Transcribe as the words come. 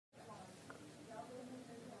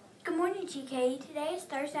morning, GKE. Today is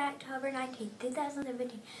Thursday, October 19th,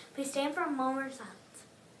 2017. Please stand for a moment of silence.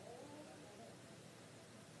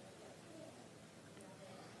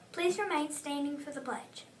 Please remain standing for the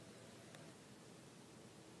pledge.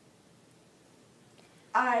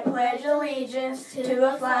 I pledge allegiance to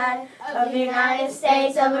the flag of the United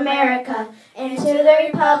States of America and to the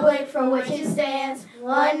republic for which it stands,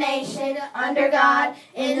 one nation, under God,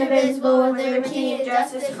 indivisible, with liberty and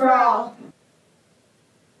justice for all.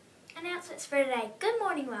 Announcements for today. Good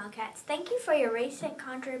morning, Wildcats. Thank you for your recent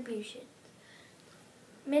contributions.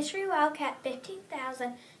 Mystery Wildcat,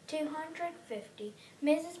 15,250.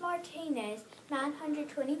 Mrs. Martinez,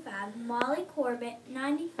 925. Molly Corbett,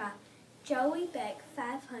 95. Joey Beck,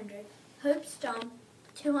 500. Hope Stone,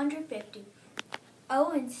 250.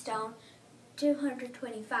 Owen Stone,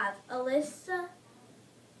 225. Alyssa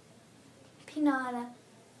Pinata,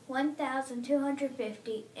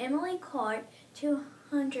 1,250. Emily Clark,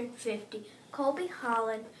 250. Colby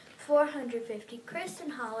Holland, 450.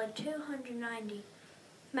 Kristen Holland, 290.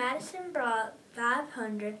 Madison Brock,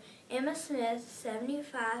 500. Emma Smith,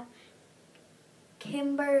 75.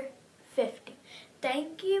 Kimber, 50.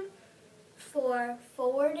 Thank you for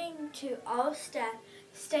forwarding to all staff.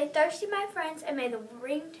 Stay thirsty, my friends, and may the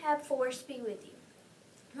Ring Tab Force be with you.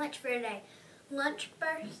 Lunch for today. Lunch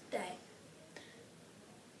birthday.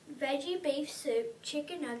 Veggie beef soup,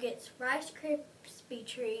 chicken nuggets, Rice Krispie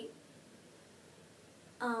treat,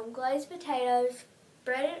 glazed potatoes,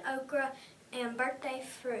 breaded okra, and birthday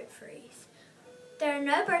fruit freeze. There are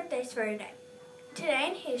no birthdays for today. Today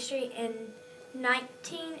in history, in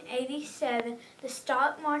 1987, the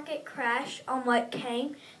stock market crashed on what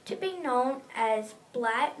came to be known as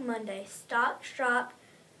Black Monday. Stocks dropped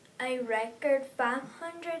a record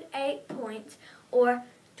 508 points, or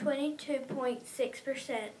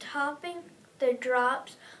 22.6%, topping the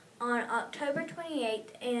drops on October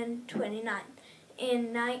 28th and 29th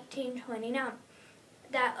in 1929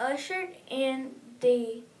 that ushered in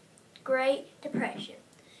the Great Depression.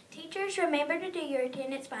 Teachers, remember to do your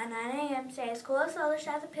attendance by 9 a.m. Stay as cool as the other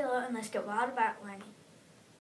side of the pillow, and let's get wild about learning.